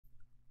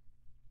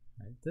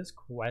this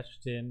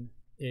question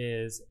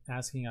is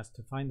asking us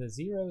to find the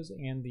zeros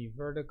and the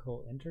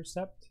vertical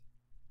intercept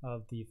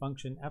of the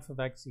function f of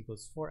x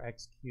equals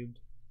 4x cubed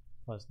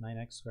plus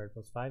 9x squared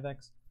plus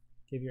 5x.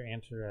 Give your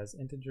answer as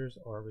integers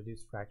or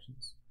reduced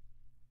fractions.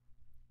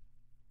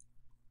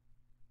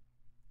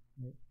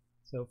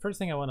 So first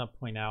thing I want to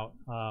point out,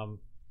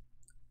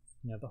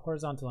 the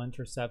horizontal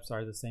intercepts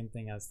are the same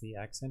thing as the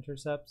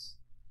x-intercepts,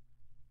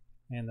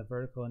 and the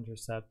vertical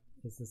intercept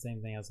is the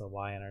same thing as the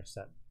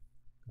y-intercept.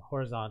 The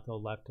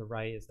horizontal left to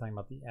right is talking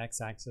about the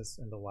x-axis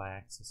and the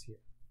y-axis here.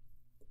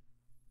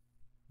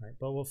 All right,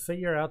 but we'll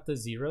figure out the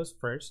zeros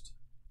first,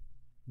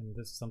 and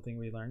this is something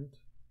we learned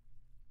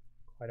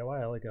quite a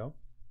while ago.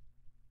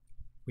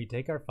 We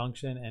take our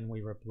function and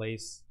we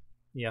replace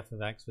the f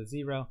of x with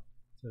 0.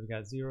 So we've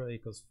got 0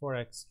 equals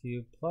 4x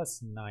cubed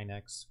plus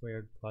 9x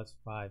squared plus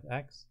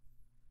 5x.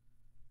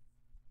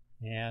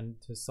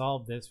 And to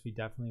solve this, we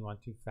definitely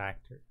want to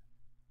factor.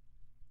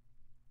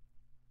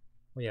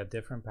 We have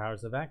different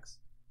powers of x.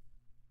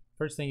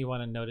 First thing you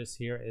want to notice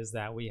here is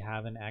that we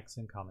have an x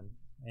in common.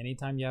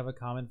 Anytime you have a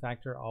common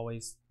factor,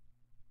 always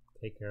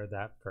take care of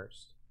that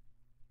first.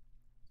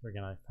 So we're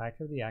going to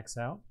factor the x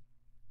out.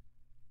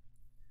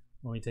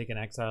 When we take an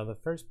x out of the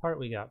first part,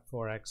 we got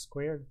 4x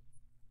squared.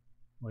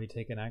 When we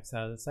take an x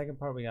out of the second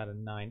part, we got a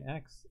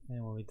 9x.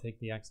 And when we take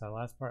the x out of the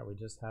last part, we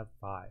just have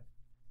 5.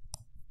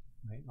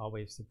 Right?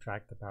 Always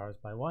subtract the powers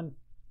by 1.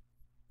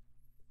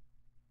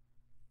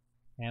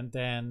 And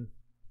then,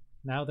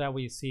 now that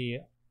we see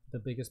the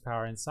biggest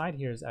power inside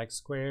here is x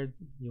squared,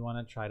 you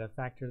want to try to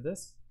factor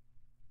this.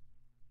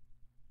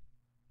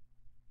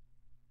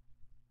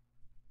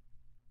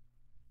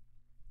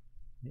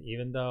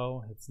 Even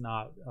though it's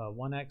not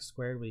 1x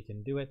squared, we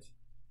can do it.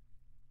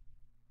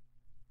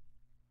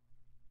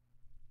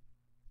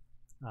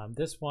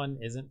 This one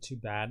isn't too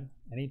bad.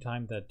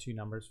 Anytime the two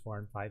numbers 4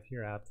 and 5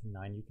 here add up to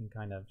 9, you can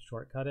kind of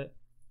shortcut it.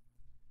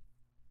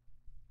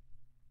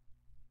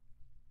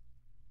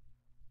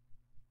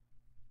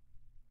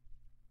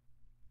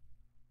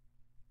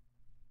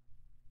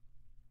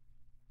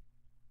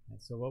 And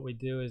so what we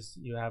do is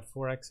you have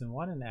 4x in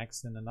one and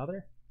x in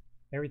another.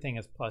 Everything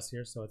is plus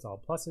here, so it's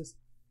all pluses.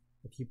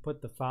 If you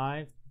put the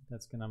 5,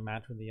 that's going to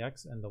match with the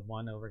x, and the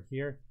 1 over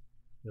here,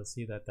 you'll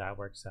see that that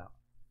works out.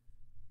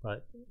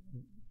 But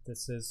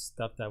this is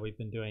stuff that we've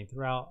been doing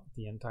throughout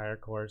the entire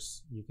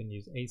course. You can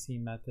use AC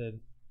method,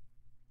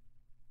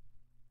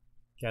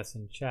 guess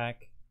and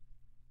check,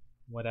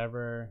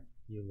 whatever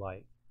you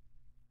like.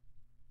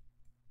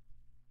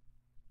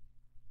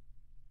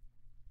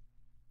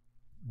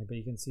 But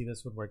you can see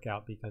this would work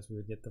out because we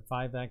would get the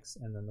 5x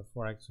and then the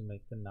 4x would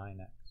make the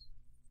 9x.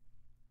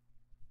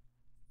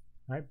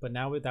 All right, but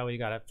now that we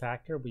got a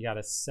factor, we got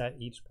to set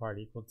each part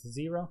equal to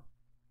 0.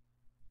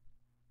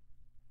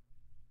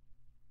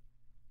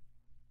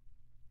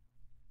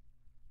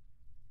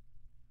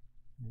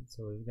 And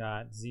so we've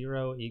got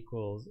 0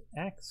 equals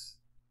x.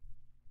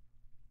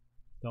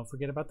 Don't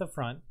forget about the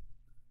front.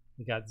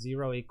 We got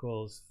 0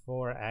 equals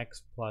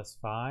 4x plus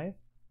 5.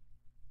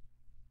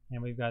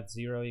 And we've got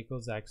 0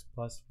 equals x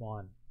plus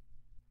 1.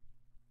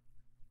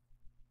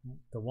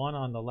 The 1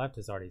 on the left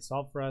is already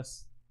solved for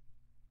us.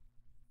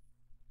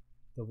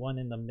 The 1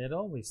 in the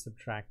middle, we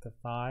subtract the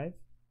 5.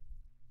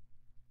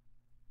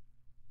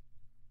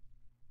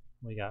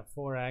 We got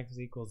 4x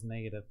equals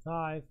negative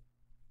 5.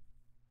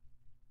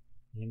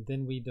 And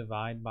then we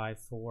divide by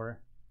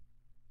 4.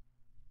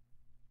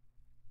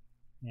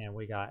 And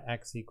we got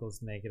x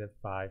equals negative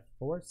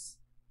 5/4.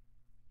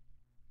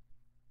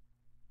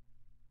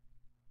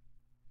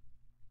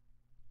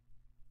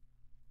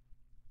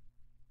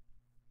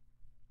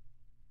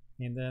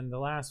 And then the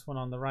last one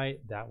on the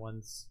right, that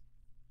one's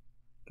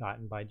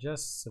gotten by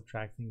just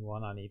subtracting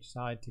 1 on each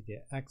side to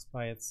get x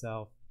by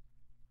itself.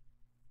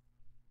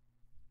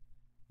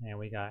 And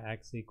we got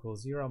x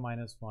equals 0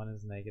 minus 1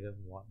 is negative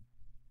 1.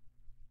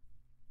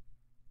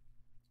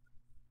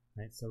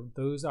 Right, so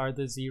those are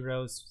the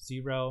zeros: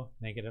 0,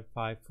 negative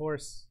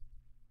 5/4,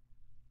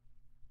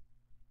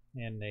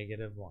 and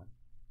negative 1.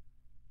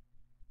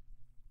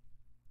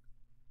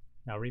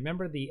 Now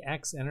remember, the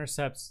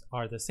x-intercepts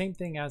are the same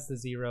thing as the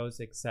zeros,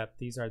 except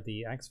these are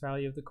the x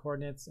value of the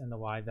coordinates and the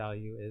y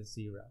value is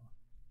 0.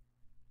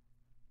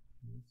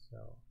 And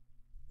so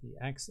the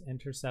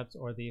x-intercepts,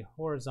 or the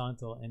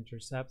horizontal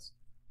intercepts,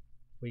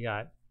 we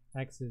got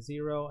x is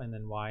 0 and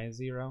then y is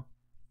 0.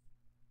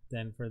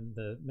 Then for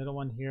the middle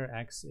one here,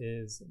 x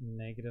is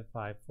negative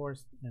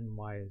 5/4 and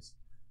y is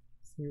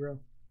 0.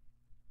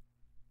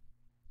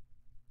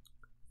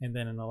 And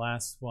then in the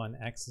last one,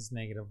 x is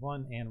negative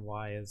 1 and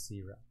y is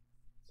 0.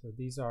 So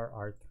these are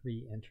our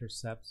 3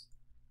 intercepts.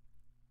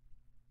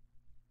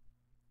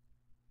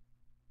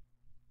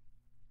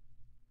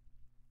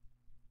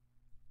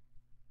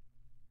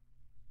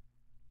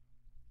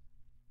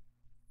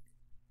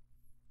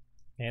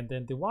 And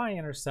then the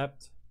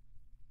y-intercept,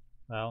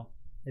 well,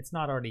 it's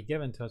not already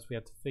given to us. We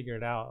have to figure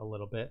it out a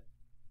little bit.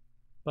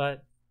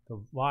 But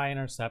the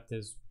y-intercept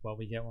is what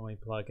we get when we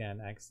plug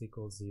in x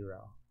equals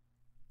 0.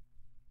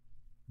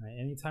 Right,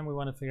 anytime we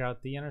want to figure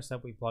out the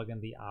intercept, we plug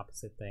in the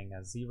opposite thing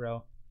as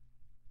 0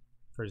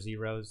 for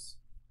zeros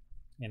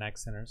in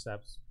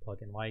x-intercepts,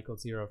 plug in y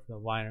equals 0. For the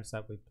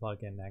y-intercept, we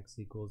plug in x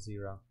equals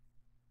 0.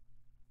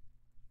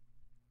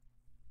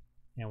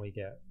 And we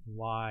get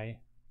y,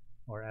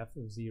 or f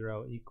of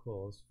 0,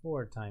 equals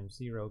 4 times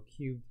 0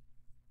 cubed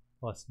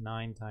plus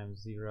 9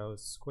 times 0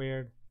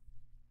 squared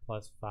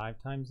plus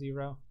 5 times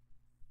 0.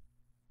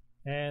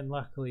 And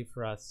luckily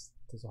for us,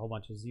 there's a whole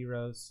bunch of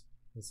zeros.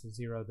 This is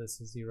 0, this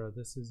is 0,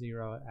 this is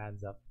 0. It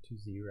adds up to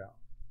 0.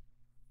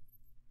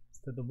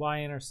 So the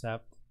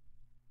y-intercept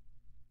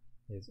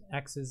is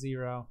x is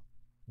 0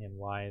 and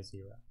y is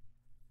 0.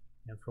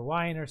 And for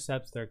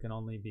y-intercepts, there can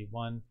only be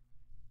one.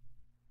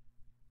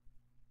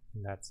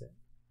 And that's it.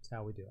 That's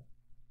how we do it.